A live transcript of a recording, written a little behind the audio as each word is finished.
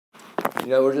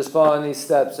we're just following these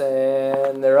steps,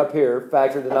 and they're up here,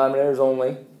 factor denominators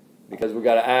only, because we've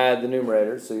got to add the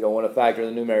numerators, so you don't want to factor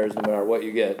the numerators no matter what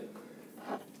you get,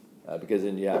 because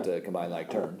then you have to combine like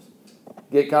terms.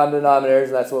 Get common denominators,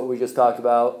 and that's what we just talked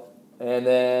about, and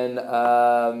then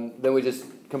we just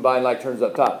combine like terms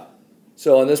up top.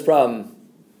 So on this problem,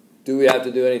 do we have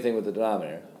to do anything with the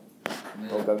denominator?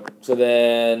 No. Okay. So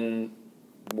then,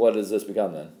 what does this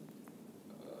become then?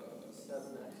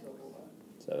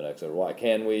 7x over y.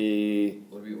 Can we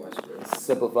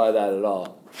simplify that at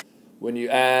all? When you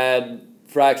add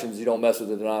fractions, you don't mess with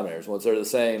the denominators. Once they're the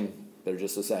same, they're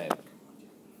just the same.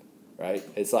 Right?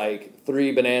 It's like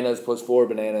 3 bananas plus 4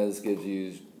 bananas gives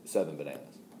you 7 bananas.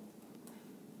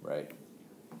 Right?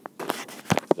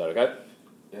 Is that okay?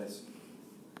 Yes.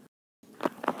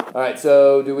 All right,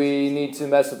 so do we need to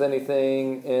mess with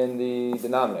anything in the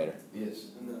denominator? Yes.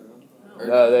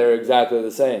 No, they're exactly the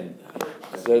same.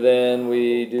 So then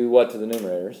we do what to the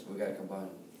numerators? We gotta combine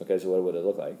them. Okay, so what would it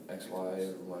look like? X,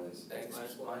 Y minus X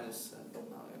minus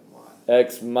y.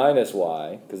 X minus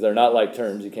y, because they're not like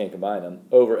terms, you can't combine them,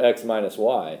 over x minus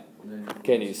y.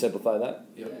 Can you simplify that?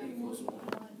 Yep.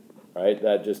 Right,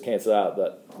 that just cancels out.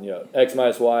 That, x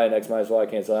minus y and x minus y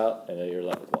cancel out, and then you're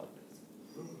left with 1.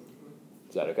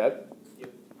 Is that okay?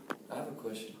 Yep. I have a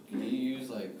question. Can you use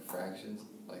like fractions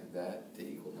like that to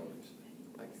equal numbers?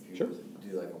 Like if you Sure.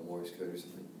 do like a Morse code or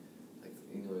something? Like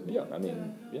Yeah, I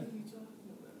mean, yeah.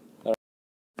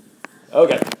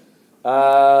 Okay.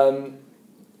 Are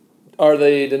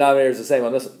the denominators the same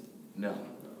on this one? No.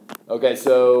 Okay,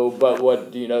 so, but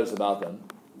what do you notice about them?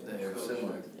 They're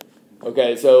similar.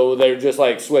 Okay, so they're just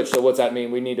like switched. So what's that mean?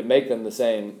 We need to make them the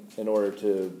same in order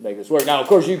to make this work. Now, of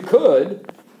course, you could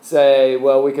say,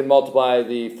 well, we can multiply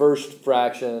the first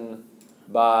fraction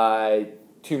by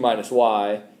 2 minus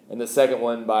y, and the second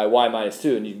one by y minus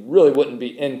 2, and you really wouldn't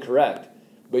be incorrect,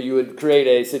 but you would create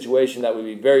a situation that would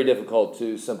be very difficult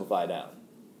to simplify down.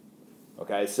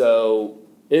 Okay, so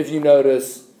if you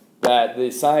notice that the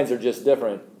signs are just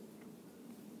different,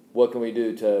 what can we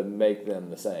do to make them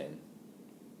the same?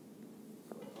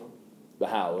 The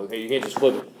how? Okay, you can't just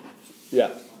flip it.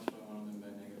 Yeah.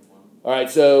 All right,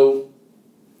 so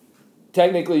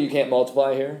technically you can't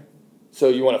multiply here, so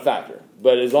you want to factor.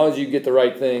 But as long as you get the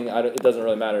right thing, it doesn't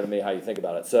really matter to me how you think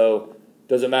about it. So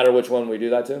does it matter which one we do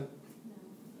that to?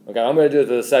 Okay, I'm going to do it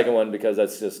to the second one because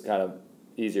that's just kind of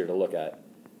easier to look at.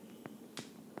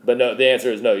 But no, the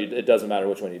answer is no, it doesn't matter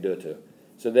which one you do it to.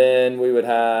 So then we would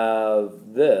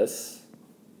have this.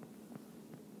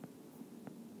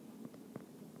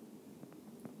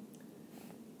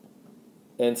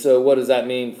 And so what does that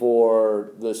mean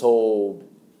for this whole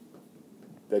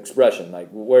expression? Like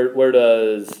where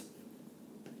does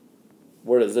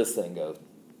this thing go?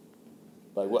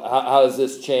 Like how does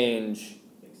this change?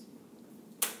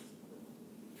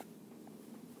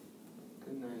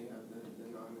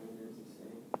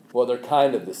 Well, they're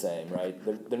kind of the same, right?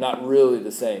 They're not really the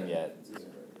same yet.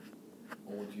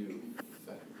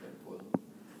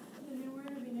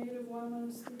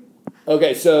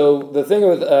 Okay, so the thing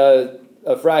with a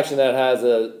fraction that has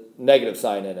a negative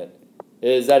sign in it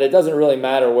is that it doesn't really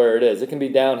matter where it is. It can be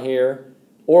down here,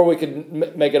 or we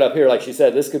could make it up here, like she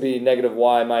said. This could be negative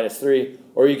y minus 3,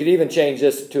 or you could even change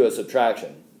this to a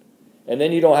subtraction. And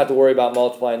then you don't have to worry about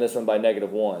multiplying this one by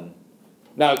negative 1.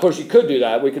 Now, of course, you could do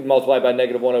that. We could multiply by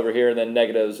negative 1 over here and then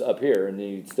negatives up here, and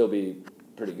you'd still be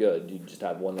pretty good. You'd just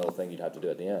have one little thing you'd have to do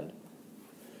at the end.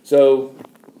 So,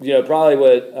 probably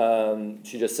what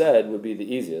she just said would be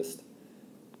the easiest.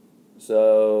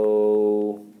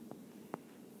 So,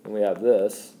 then we have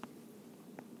this.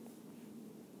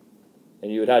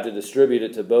 And you would have to distribute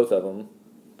it to both of them.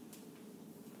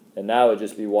 And now it would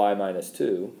just be y minus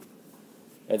 2.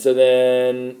 And so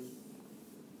then,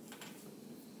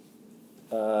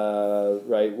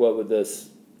 right, what would this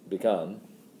become?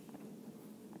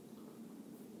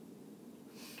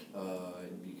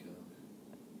 It'd become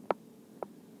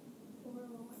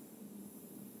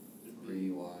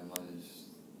 3y minus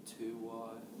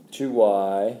 2y.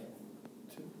 2y.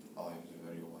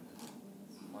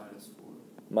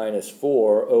 Minus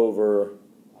 4 over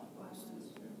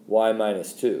y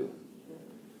minus 2.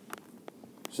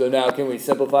 So now can we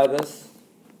simplify this?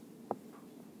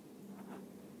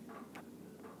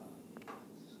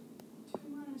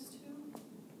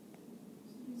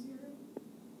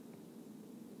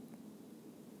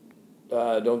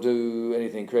 Don't do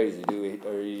anything crazy, do we?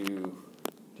 Do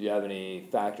you have any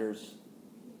factors?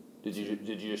 Did you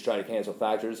just try to cancel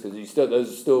factors? Because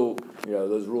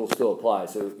those rules still apply.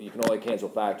 So you can only cancel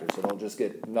factors. So don't just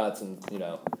get nuts and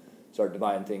start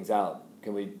dividing things out.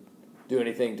 Can we do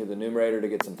anything to the numerator to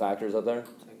get some factors up there?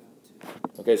 Take out 2.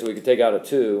 Okay, so we could take out a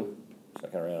 2. So I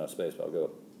kind of ran out of space, but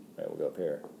we'll go up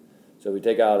here. So we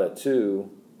take out a 2,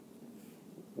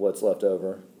 what's left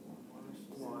over?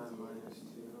 Y minus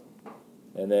 2.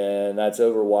 And then that's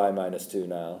over y minus 2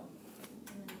 now.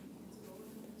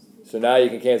 So now you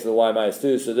can cancel the y minus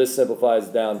 2, so this simplifies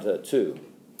down to 2.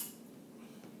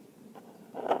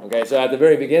 Okay, so at the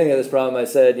very beginning of this problem I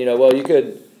said, well, you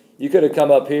could have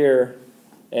come up here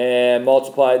and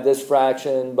multiplied this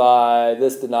fraction by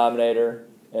this denominator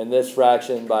and this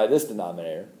fraction by this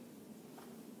denominator.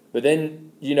 But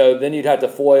then, then you'd have to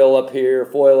FOIL up here,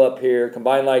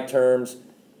 combine like terms,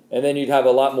 and then you'd have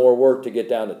a lot more work to get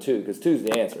down to 2, because 2 is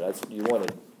the answer. You want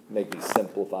to make these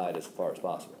simplified as far as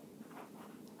possible.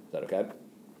 Is that okay?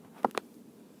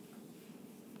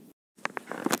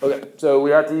 Okay, so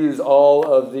we have to use all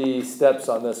of the steps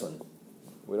on this one.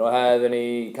 We don't have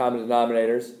any common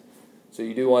denominators, so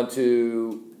you do want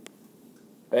to,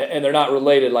 and they're not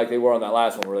related like they were on that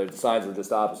last one where the signs were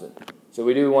just opposite. So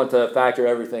we do want to factor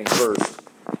everything first.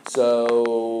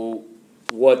 So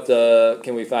what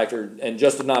can we factor, and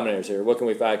just denominators here, what can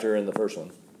we factor in the first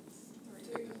one?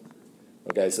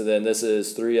 Okay, so then this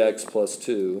is 3x plus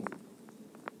 2,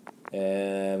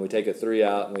 and we take a 3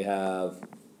 out and we have,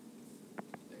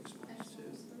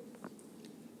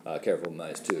 careful,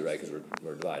 minus 2, right, because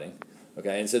we're dividing.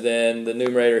 Okay, and so then the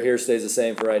numerator here stays the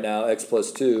same for right now, x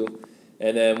plus 2,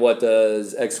 and then what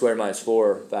does x squared minus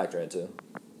 4 factor into?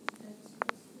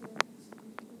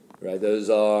 Right, those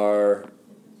are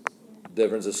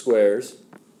difference of squares.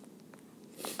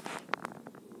 Is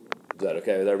that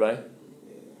okay with everybody?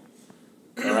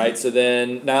 All right, so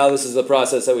then now this is the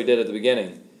process that we did at the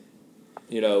beginning.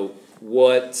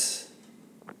 What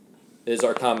is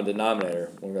our common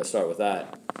denominator? We're going to start with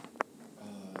that.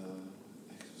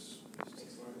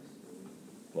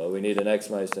 Well, we need an x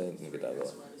minus 10. Let me get that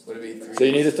lower. Would it be 3? So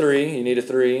you need a 3. You need a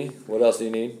 3. What else do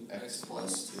you need? X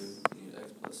plus 2. You need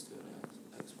x plus 2 and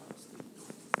x minus 2.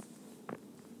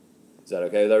 Is that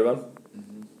okay with everyone?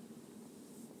 Mm-hmm.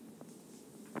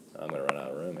 I'm going to run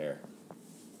out of room here.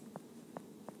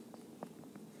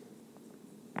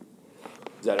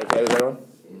 Is that okay with everyone?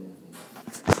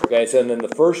 Mm-hmm. Okay, so then the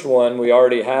first one, we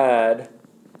already had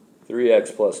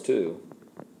 3x plus 2.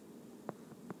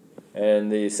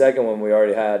 And the second one, we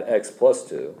already had x plus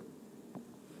 2.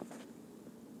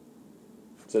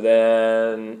 So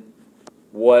then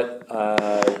what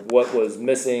was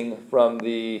missing from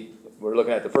we're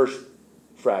looking at the first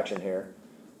fraction here.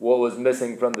 What was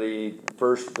missing from the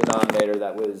first denominator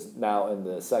that was now in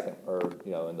the second, or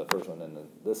in the first one in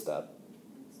this step?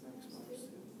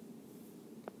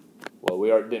 Well,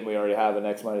 didn't we already have an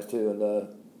x minus 2 in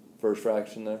the first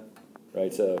fraction there?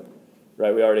 Right, so,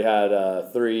 right, we already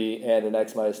had 3 and an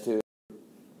x minus 2.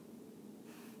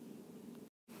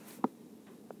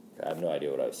 I have no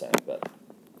idea what I was saying, but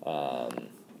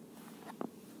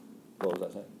what was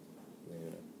I saying?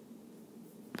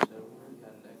 So we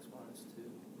had an x minus 2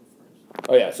 in the first.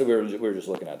 Oh yeah, so we were just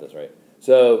looking at this, right?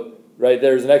 So right,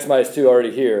 there's an x minus 2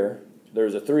 already here.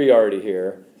 There's a 3 already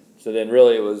here. So then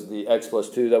really it was the x plus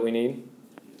 2 that we need.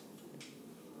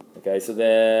 Okay, so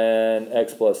then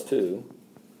x plus 2.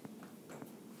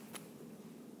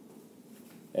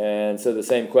 And so the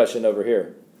same question over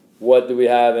here. What do we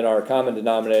have in our common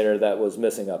denominator that was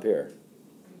missing up here?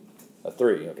 A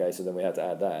 3, okay, so then we have to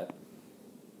add that.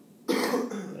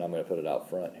 And I'm going to put it out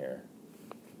front here.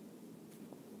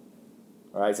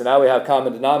 All right, so now we have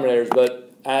common denominators,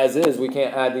 but as is, we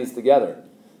can't add these together.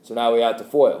 So now we have to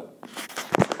FOIL.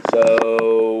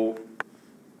 So,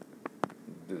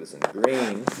 do this in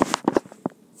green.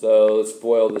 So let's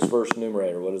FOIL this first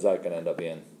numerator. What is that going to end up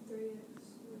being? 3x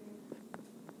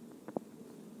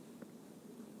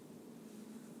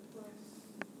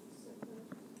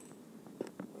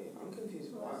Wait, I'm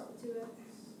confused. Why? plus 2x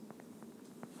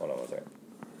Hold on one second.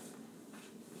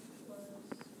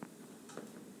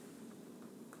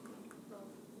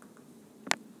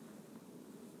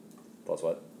 Plus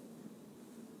what?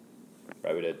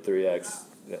 Right, we did 3x.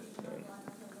 Yeah,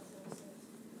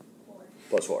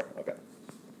 plus 4, okay.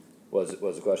 What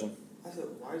was the question? I said,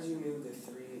 why did you move the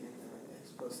 3 and the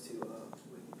x plus 2 up?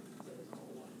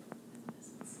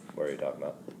 What are you talking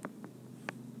about?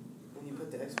 When you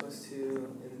put the x plus 2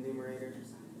 in the numerator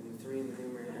and the 3 in the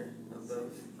numerator of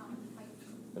both.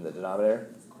 In the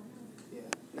denominator? Yeah.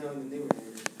 No, in the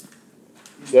numerator.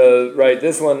 So, right,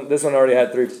 this one already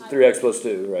had 3x plus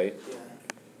 2, right? Yeah.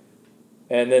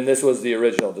 And then this was the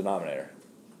original denominator.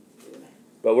 Yeah.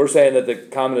 But we're saying that the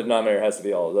common denominator has to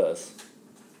be all of this.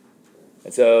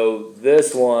 And so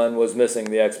this one was missing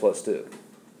the x plus 2.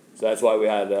 So that's why we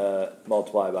had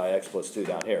multiply by x plus 2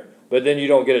 down here. But then you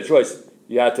don't get a choice.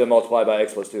 you have to multiply by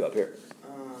x plus 2 up here.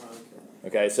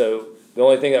 Okay. Okay, so the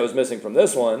only thing that was missing from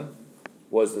this one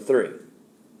was the 3.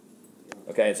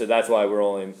 Okay, so that's why we're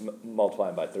only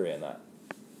multiplying by 3 in that.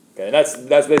 Okay, and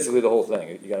that's basically the whole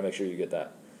thing. You got to make sure you get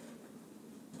that.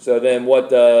 So then what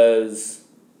does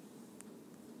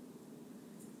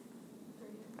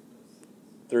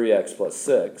 3x plus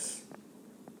 6?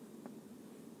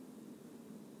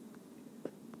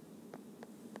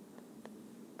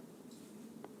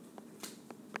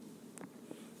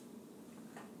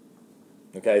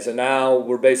 Okay, so now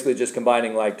we're basically just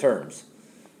combining like terms.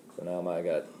 So now I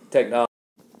got technology.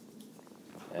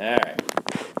 All right.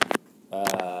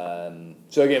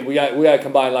 So again, we got to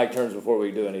combine like terms before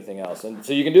we do anything else, and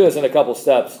so you can do this in a couple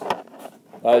steps.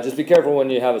 Just be careful when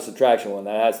you have a subtraction one.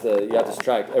 You have to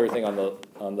subtract everything on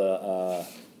the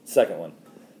second one.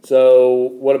 So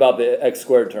what about the x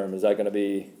squared term? Is that going to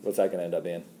be, what's that going to end up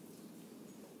being?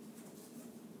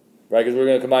 Right, because we're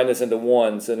going to combine this into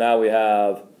 1. So now we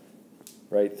have,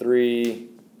 right,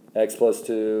 3x plus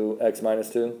 2, x minus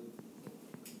 2.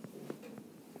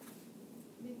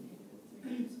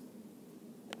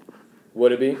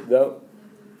 Would it be, though?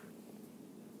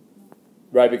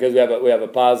 Right, because we have a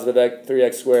positive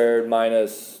 3x squared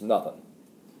minus nothing.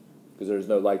 Because there's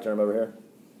no like term over here.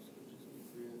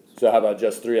 So how about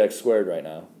just 3x squared right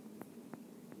now?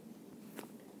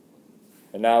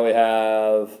 And now we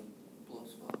have,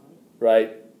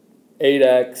 right,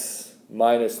 8x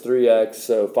minus 3x,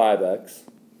 so 5x.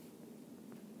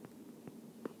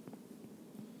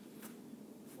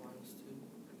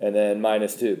 And then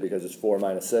minus 2, because it's 4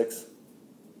 minus 6.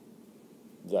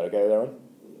 Is that okay with everyone?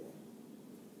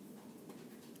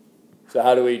 So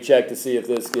how do we check to see if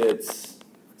this gets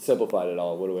simplified at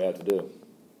all? What do we have to do?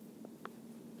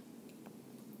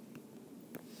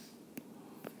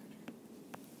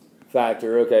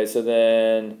 Factor. Okay, so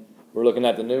then we're looking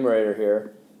at the numerator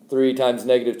here. 3 times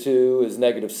negative 2 is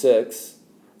negative 6.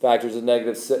 Factors of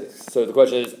negative 6. So the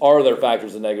question is, are there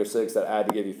factors of negative 6 that add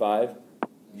to give you 5?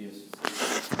 Yes.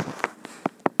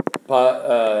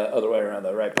 Other way around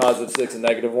though, right? Positive 6 and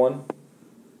negative 1.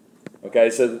 Okay,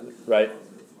 so, right.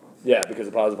 Yeah, because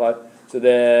of positive 5. So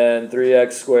then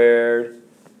 3x squared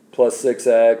plus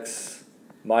 6x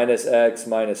minus x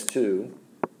minus 2.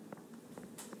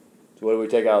 So what do we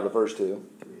take out of the first 2?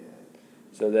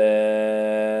 So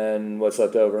then what's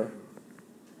left over?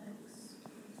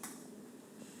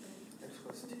 X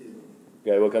plus 2.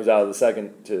 Okay, what comes out of the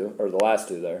second 2, or the last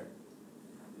 2 there?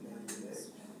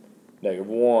 Negative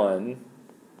 1,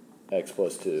 x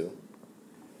plus 2.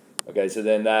 Okay, so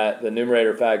then the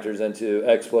numerator factors into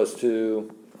x plus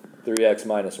 2, 3x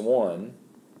minus 1.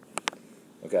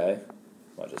 Okay,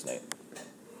 watch this, Nate.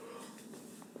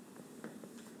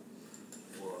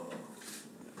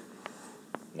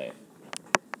 Nate.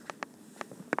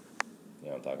 You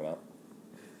know what I'm talking about?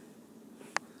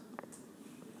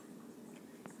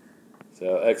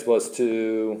 So x plus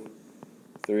 2,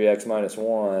 3x minus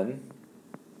 1.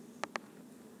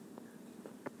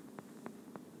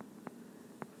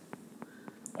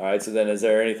 All right, so then is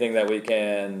there anything that we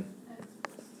can,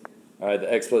 all right,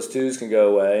 the x plus 2's can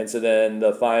go away. And so then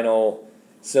the final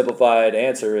simplified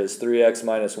answer is 3x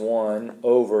minus 1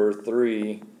 over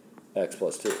 3x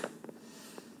plus 2. Is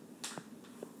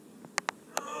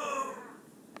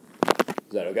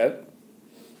that okay?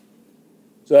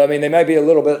 So, I mean, they might be a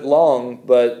little bit long,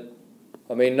 but,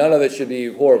 I mean, none of it should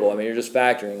be horrible. I mean, you're just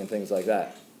factoring and things like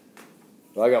that.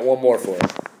 So I got one more for you.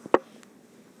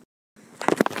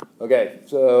 Okay,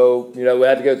 so, we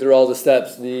had to go through all the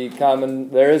steps.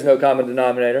 There is no common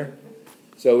denominator,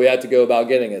 so we have to go about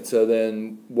getting it. So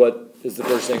then what is the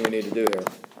first thing we need to do here?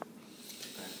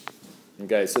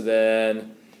 Okay, so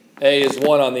then A is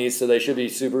 1 on these, so they should be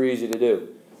super easy to do.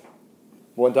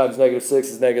 1 times negative 6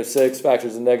 is negative 6.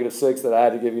 Factors of negative 6 that I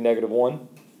had to give you negative 1.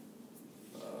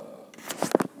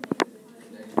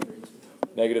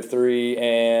 Negative 3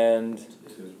 and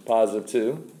positive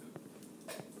 2.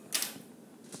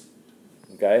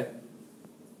 Okay.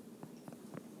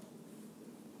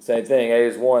 Same thing, A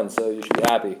is 1, so you should be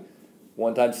happy.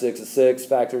 1 times 6 is 6.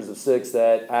 Factors of 6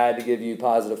 that I had to give you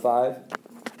positive 5.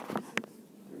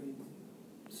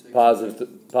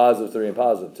 Positive 3 and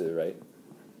positive 2, right?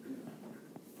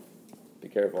 Be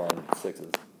careful on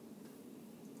 6s.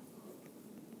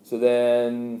 So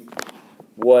then,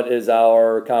 what is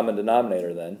our common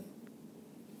denominator then?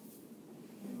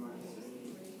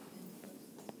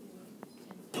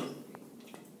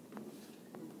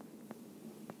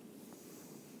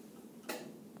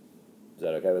 Is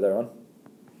that okay with everyone?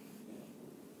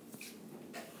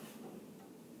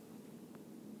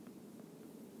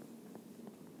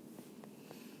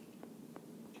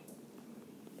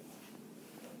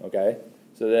 Okay,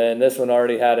 so then this one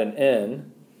already had an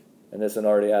n, and this one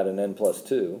already had an n plus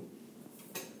 2.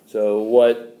 So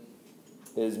what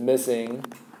is missing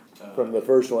from the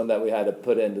first one that we had to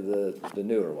put into the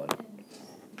newer one?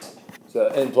 So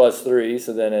n plus 3,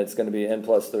 so then it's going to be n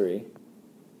plus 3. N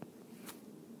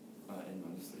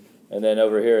minus 3. And then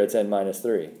over here it's n minus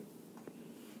 3.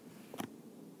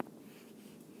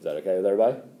 Is that okay with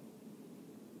everybody?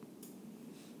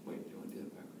 Wait, do you want to do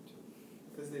it backwards?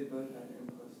 Because they both had n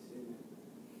plus 2.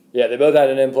 Yeah, they both had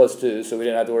an n plus 2, so we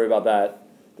didn't have to worry about that.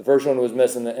 The first one was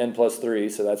missing the n plus 3,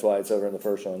 so that's why it's over in the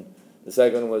first one. The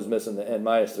second one was missing the n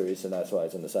minus 3, so that's why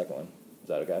it's in the second one. Is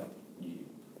that okay? Yeah.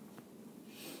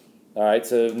 All right,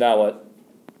 so now what?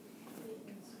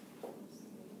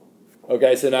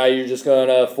 Okay, so now you're just going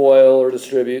to FOIL or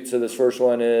distribute. So this first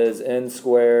one is n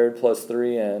squared plus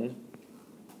 3n.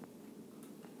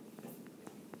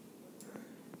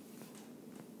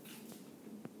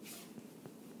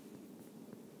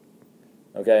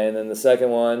 Okay, and then the second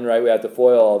one, right, we have to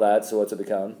FOIL all that, so what's it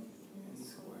become? N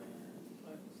squared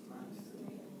minus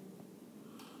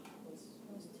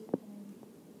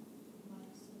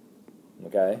 3.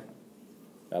 Okay.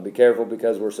 Now be careful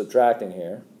because we're subtracting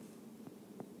here.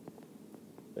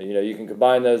 But, you know, you can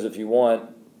combine those if you want,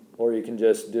 or you can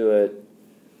just do it,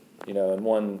 you know, in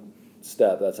one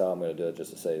step. That's how I'm going to do it,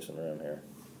 just to save some room here.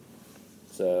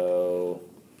 So,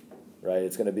 right,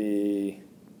 it's going to be,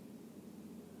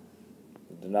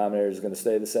 the denominator is going to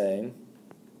stay the same.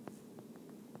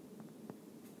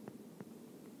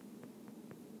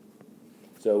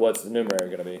 So what's the numerator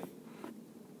going to be?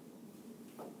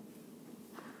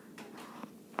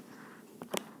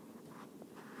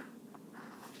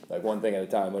 Like one thing at a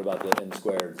time. What about the n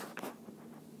squared?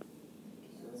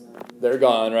 They're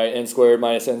gone, right? N squared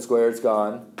minus n squared is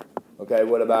gone. Okay,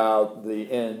 what about the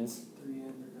n's? 3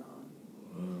 n's are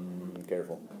gone.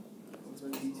 Careful. What's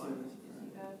with D2?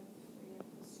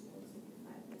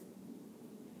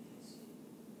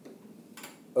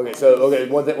 Okay, so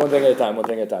one thing at a time. One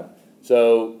thing at a time.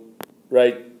 So,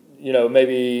 right, you know,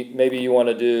 maybe you want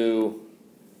to do,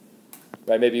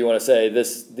 right? Maybe you want to say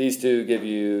these two give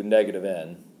you negative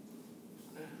n.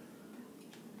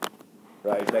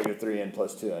 Right, negative 3n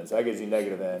plus 2n. So that gives you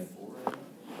negative n.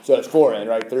 So it's 4n,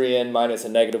 right? 3n minus a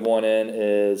negative 1n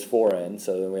is 4n.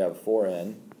 So then we have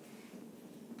 4n.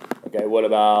 Okay, what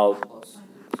about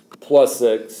plus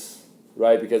 6,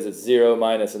 right? Because it's 0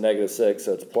 minus a negative 6,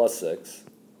 so it's plus 6.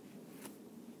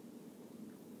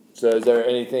 So is there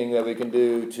anything that we can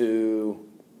do to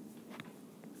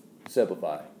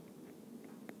simplify?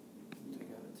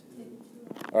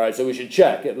 All right, so we should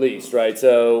check at least, right?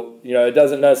 So, you know, it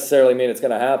doesn't necessarily mean it's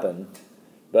going to happen,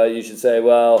 but you should say,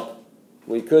 well,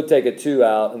 we could take a 2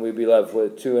 out and we'd be left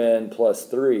with 2n plus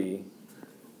 3.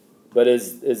 But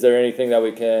is there anything that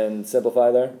we can simplify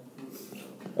there?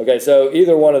 Okay, so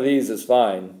either one of these is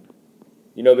fine.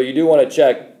 You know, but you do want to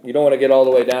check. You don't want to get all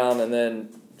the way down and then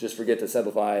just forget to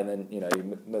simplify and then, you know,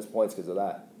 you miss points because of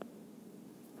that.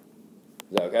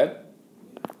 Is that okay?